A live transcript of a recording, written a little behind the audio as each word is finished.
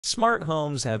Smart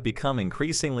homes have become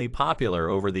increasingly popular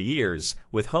over the years,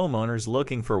 with homeowners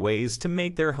looking for ways to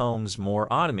make their homes more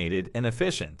automated and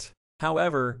efficient.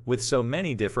 However, with so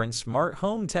many different smart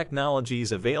home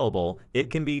technologies available,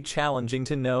 it can be challenging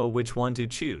to know which one to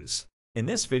choose. In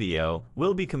this video,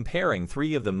 we'll be comparing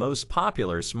three of the most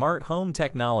popular smart home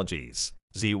technologies,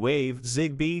 Z-Wave,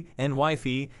 Zigbee, and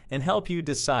Wi-Fi, and help you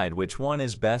decide which one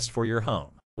is best for your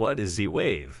home. What is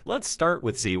Z-Wave? Let's start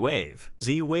with Z-Wave.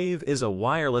 Z-Wave is a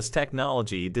wireless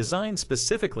technology designed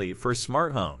specifically for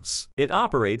smart homes. It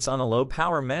operates on a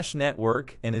low-power mesh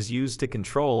network and is used to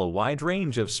control a wide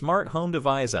range of smart home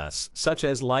devices, such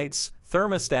as lights,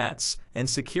 thermostats, and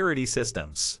security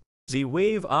systems.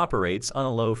 Z-Wave operates on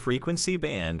a low-frequency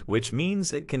band, which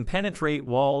means it can penetrate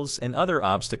walls and other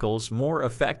obstacles more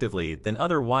effectively than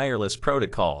other wireless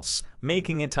protocols,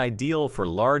 making it ideal for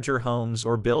larger homes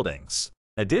or buildings.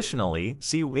 Additionally,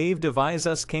 Z-Wave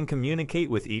devices can communicate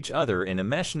with each other in a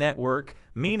mesh network,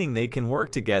 meaning they can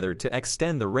work together to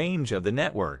extend the range of the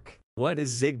network. What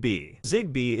is Zigbee?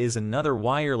 Zigbee is another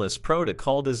wireless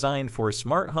protocol designed for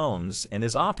smart homes and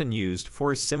is often used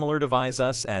for similar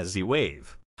devices as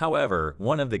Z-Wave. However,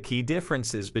 one of the key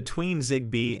differences between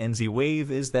Zigbee and Z-Wave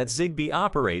is that Zigbee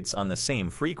operates on the same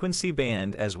frequency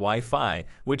band as Wi-Fi,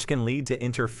 which can lead to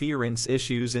interference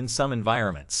issues in some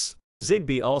environments.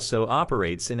 Zigbee also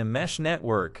operates in a mesh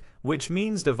network, which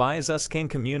means devices can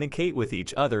communicate with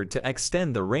each other to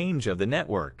extend the range of the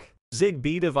network.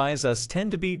 Zigbee devices tend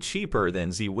to be cheaper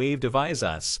than Z-Wave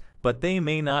devices, but they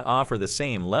may not offer the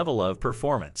same level of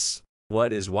performance.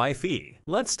 What is Wi-Fi?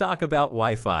 Let's talk about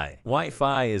Wi-Fi.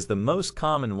 Wi-Fi is the most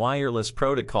common wireless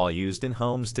protocol used in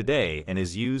homes today and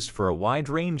is used for a wide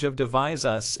range of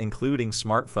devices including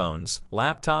smartphones,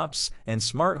 laptops, and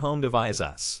smart home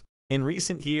devices. In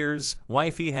recent years,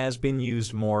 Wi-Fi has been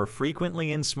used more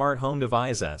frequently in smart home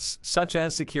devices, such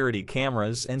as security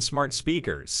cameras and smart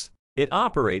speakers. It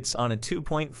operates on a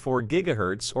 2.4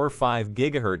 GHz or 5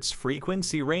 GHz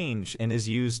frequency range and is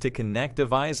used to connect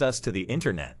devices to the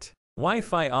internet.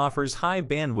 Wi-Fi offers high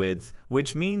bandwidth,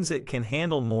 which means it can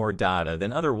handle more data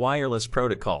than other wireless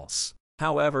protocols.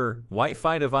 However,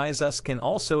 Wi-Fi devices can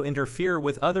also interfere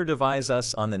with other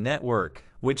devices on the network,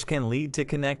 which can lead to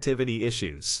connectivity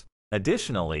issues.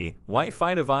 Additionally,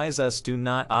 Wi-Fi devices do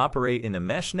not operate in a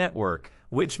mesh network,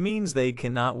 which means they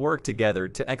cannot work together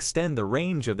to extend the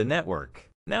range of the network.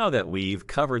 Now that we've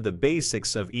covered the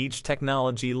basics of each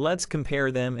technology, let's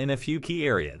compare them in a few key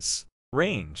areas.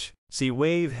 Range.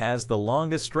 Z-Wave has the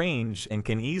longest range and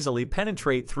can easily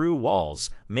penetrate through walls,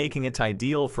 making it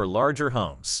ideal for larger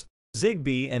homes.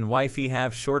 Zigbee and Wi-Fi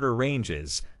have shorter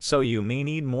ranges, so you may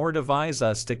need more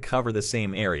devices to cover the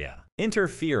same area.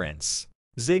 Interference.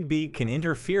 Zigbee can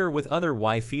interfere with other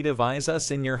Wi-Fi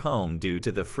devices in your home due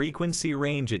to the frequency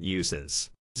range it uses.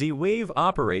 Z-Wave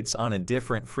operates on a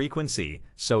different frequency,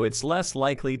 so it's less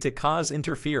likely to cause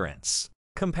interference.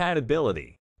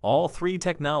 Compatibility. All three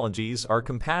technologies are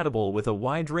compatible with a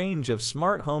wide range of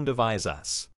smart home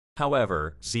devices.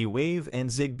 However, Z-Wave and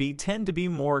Zigbee tend to be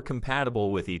more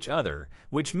compatible with each other,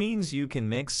 which means you can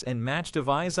mix and match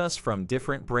devices from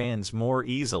different brands more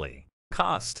easily.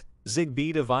 Cost.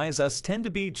 Zigbee devices tend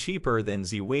to be cheaper than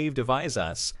Z-Wave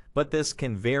devices, but this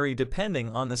can vary depending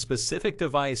on the specific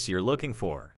device you're looking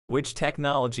for. Which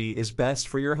technology is best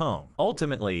for your home?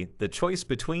 Ultimately, the choice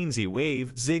between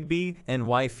Z-Wave, Zigbee, and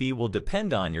Wi-Fi will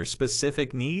depend on your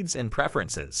specific needs and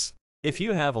preferences. If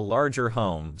you have a larger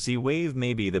home, Z-Wave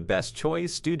may be the best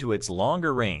choice due to its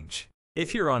longer range.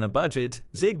 If you're on a budget,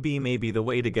 Zigbee may be the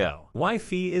way to go.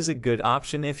 Wi-Fi is a good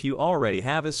option if you already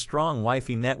have a strong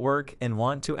Wi-Fi network and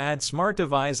want to add smart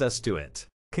devices to it.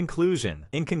 Conclusion.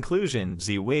 In conclusion,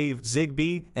 Z-Wave,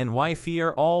 Zigbee, and Wi-Fi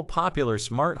are all popular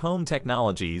smart home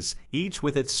technologies, each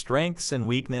with its strengths and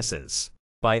weaknesses.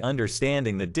 By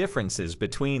understanding the differences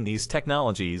between these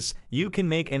technologies, you can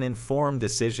make an informed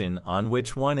decision on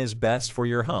which one is best for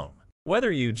your home.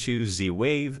 Whether you choose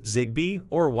Z-Wave, Zigbee,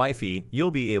 or Wi-Fi, you'll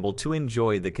be able to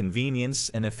enjoy the convenience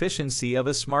and efficiency of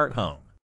a smart home.